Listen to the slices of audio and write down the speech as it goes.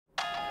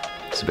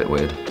It's a bit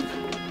weird.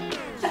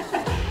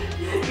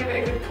 Give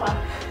it a good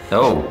clap.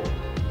 Oh!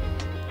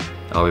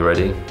 Are we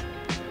ready?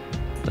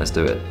 Let's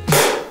do it.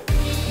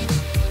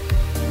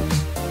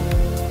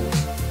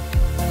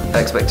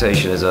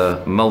 Expectation is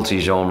a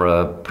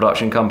multi-genre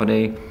production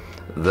company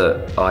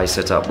that I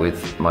set up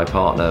with my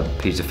partner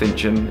Peter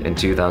Fincham in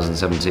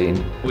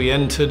 2017. We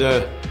entered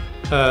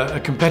a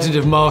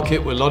competitive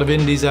market with a lot of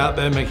indies out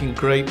there making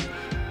great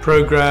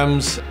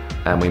programs.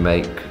 And we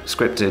make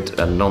scripted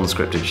and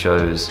non-scripted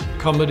shows.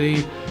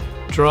 Comedy,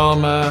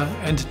 drama,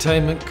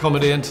 entertainment,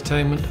 comedy,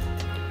 entertainment.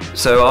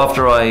 So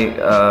after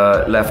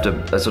I left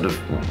a sort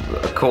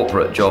of a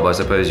corporate job, I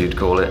suppose you'd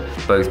call it,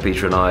 both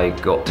Peter and I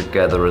got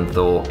together and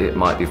thought it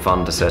might be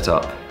fun to set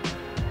up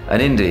an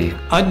indie.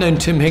 I'd known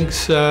Tim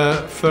Hincks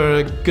for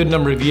a good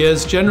number of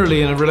years,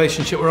 generally in a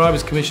relationship where I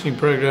was commissioning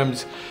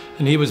programs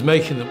and he was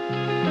making them.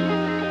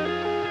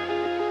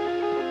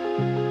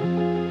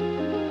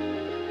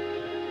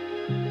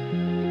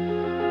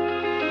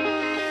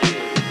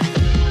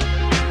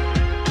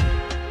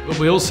 But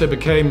we also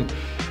became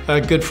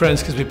good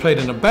friends because we played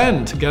in a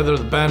band together.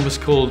 The band was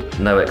called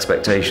No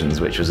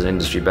Expectations, which was an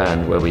industry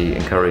band where we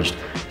encouraged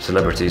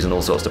celebrities and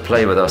all sorts to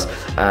play with us,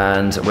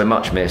 and we're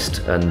much missed,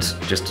 and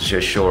just to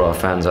assure our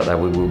fans out there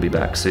we will be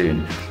back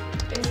soon.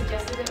 Who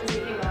suggested it? Was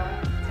it you or?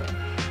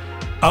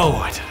 Oh,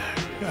 I don't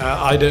know.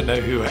 I don't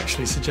know who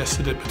actually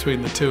suggested it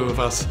between the two of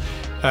us.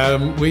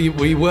 We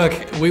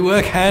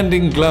work hand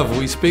in glove.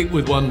 We speak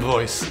with one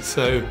voice,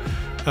 so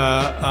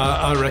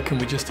I reckon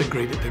we just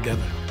agreed it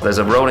together. There's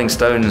a Rolling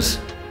Stones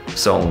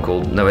song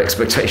called No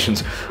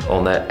Expectations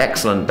on their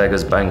excellent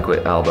Beggar's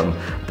Banquet album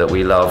that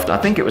we loved. I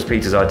think it was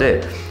Peter's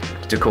idea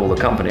to call the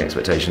company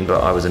Expectation,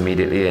 but I was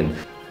immediately in.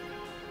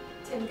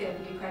 Tim gave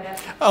you credit.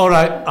 All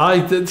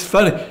right, it's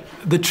funny.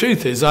 The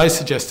truth is I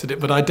suggested it,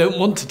 but I don't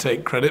want to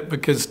take credit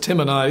because Tim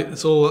and I,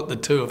 it's all the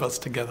two of us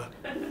together.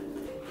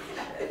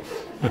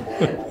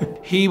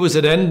 He was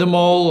at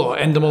Endemol, or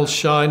Endemol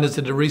Shine as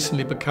it had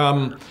recently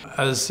become,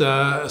 as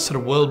a sort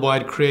of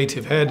worldwide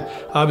creative head.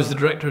 I was the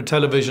director of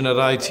television at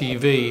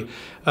ITV,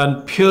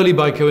 and purely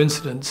by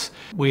coincidence,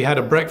 we had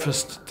a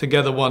breakfast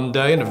together one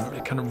day, and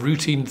a kind of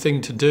routine thing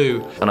to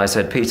do. And I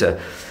said,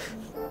 Peter,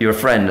 you're a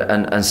friend,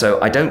 and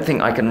so I don't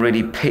think I can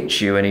really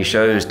pitch you any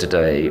shows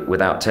today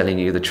without telling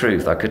you the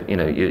truth. I could,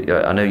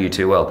 I know you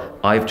too well.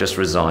 I've just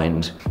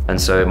resigned, and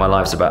so my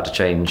life's about to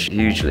change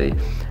hugely.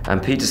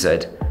 And Peter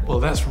said, well,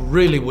 that's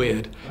really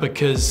weird,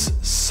 because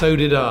so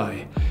did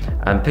I.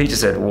 And Peter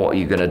said, what are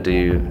you going to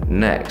do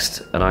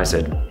next? And I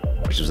said,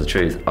 which was the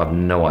truth, I've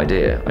no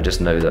idea. I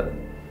just know that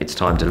it's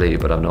time to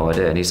leave, but I've no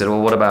idea. And he said,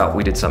 well, what about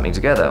we did something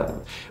together?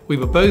 We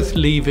were both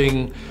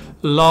leaving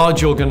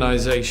large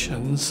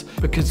organizations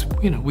because,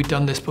 we'd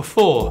done this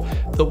before,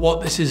 that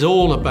what this is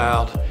all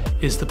about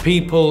is the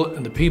people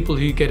and the people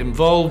who get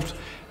involved,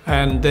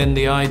 and then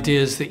the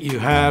ideas that you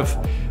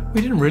have. We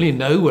didn't really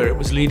know where it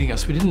was leading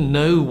us. We didn't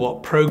know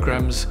what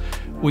programs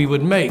we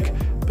would make,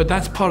 but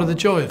that's part of the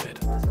joy of it.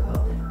 That's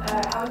cool.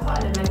 How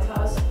important are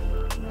mentors?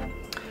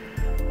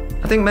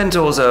 I think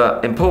mentors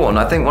are important.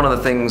 I think one of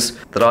the things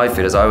that I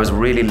feel is I was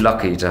really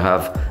lucky to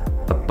have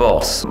a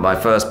boss, my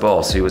first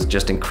boss, who was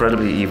just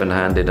incredibly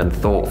even-handed and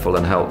thoughtful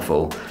and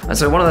helpful. And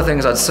so one of the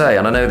things I'd say,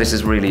 and I know this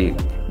is really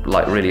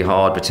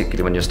hard,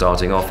 particularly when you're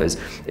starting off,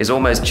 is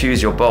almost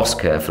choose your boss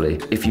carefully.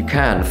 If you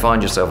can,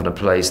 find yourself in a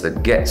place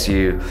that gets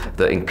you,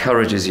 that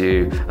encourages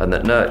you, and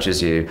that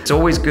nurtures you. It's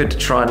always good to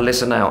try and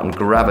listen out and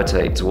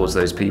gravitate towards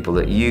those people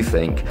that you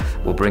think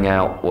will bring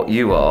out what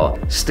you are.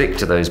 Stick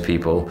to those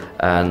people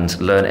and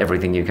learn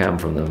everything you can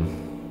from them.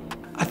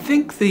 I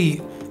think the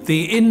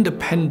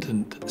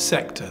independent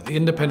sector, the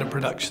independent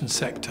production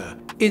sector,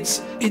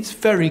 it's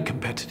very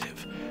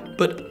competitive,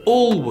 but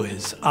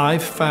always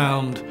I've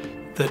found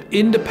that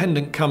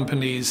independent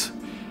companies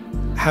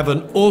have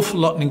an awful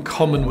lot in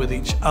common with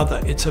each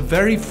other. It's a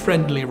very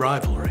friendly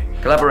rivalry.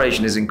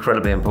 Collaboration is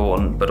incredibly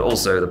important, but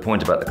also the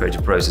point about the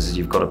creative process is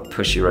you've got to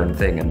push your own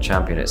thing and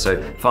champion it.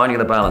 So finding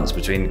the balance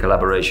between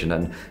collaboration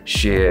and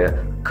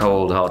sheer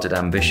cold-hearted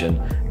ambition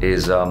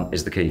is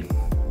the key.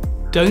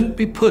 Don't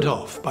be put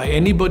off by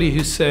anybody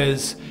who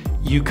says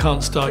you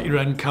can't start your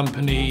own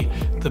company,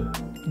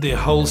 the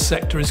whole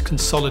sector is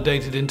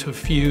consolidated into a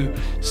few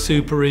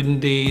super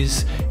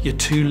indies, you're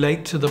too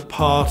late to the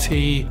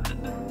party.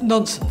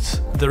 Nonsense.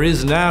 There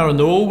is now, and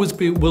there always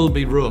will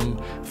be room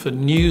for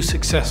new,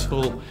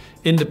 successful,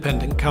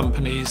 independent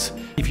companies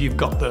if you've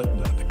got the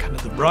kind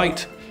of the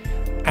right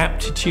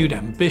aptitude,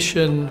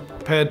 ambition,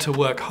 prepared to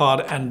work hard,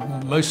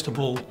 and most of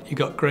all, you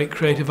got great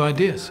creative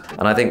ideas.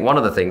 And I think one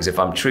of the things, if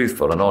I'm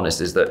truthful and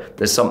honest, is that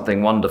there's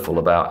something wonderful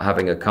about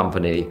having a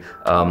company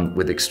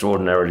with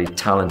extraordinarily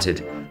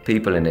talented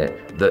people in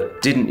it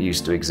that didn't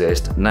used to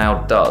exist,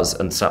 now does,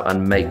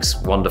 and makes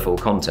wonderful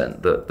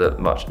content that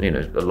much,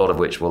 a lot of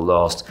which will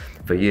last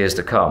for years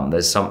to come.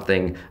 There's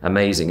something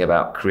amazing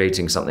about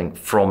creating something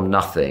from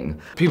nothing.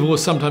 People will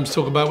sometimes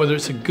talk about whether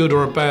it's a good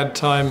or a bad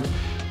time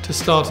to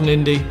start an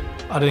indie.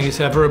 I don't think it's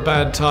ever a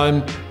bad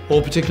time,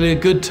 or particularly a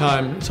good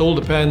time. It all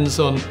depends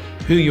on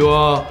who you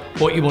are,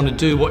 what you want to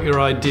do, what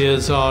your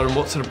ideas are, and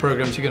what sort of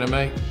programs you're going to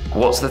make.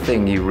 What's the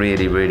thing you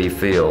really, really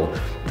feel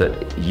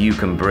that you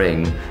can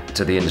bring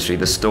to the industry,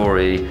 the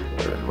story,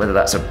 whether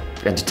that's an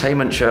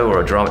entertainment show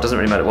or a drama, it doesn't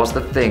really matter. What's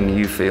the thing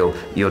you feel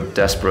you're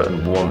desperate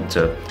and want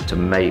to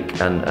make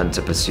and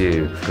to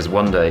pursue? Because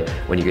one day,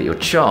 when you get your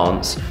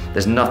chance,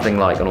 there's nothing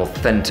like an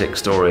authentic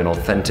story, an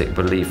authentic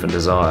belief and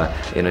desire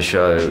in a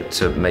show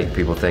to make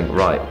people think,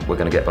 right, we're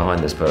going to get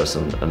behind this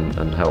person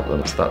and help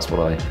them. So that's what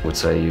I would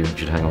say you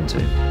should hang on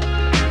to.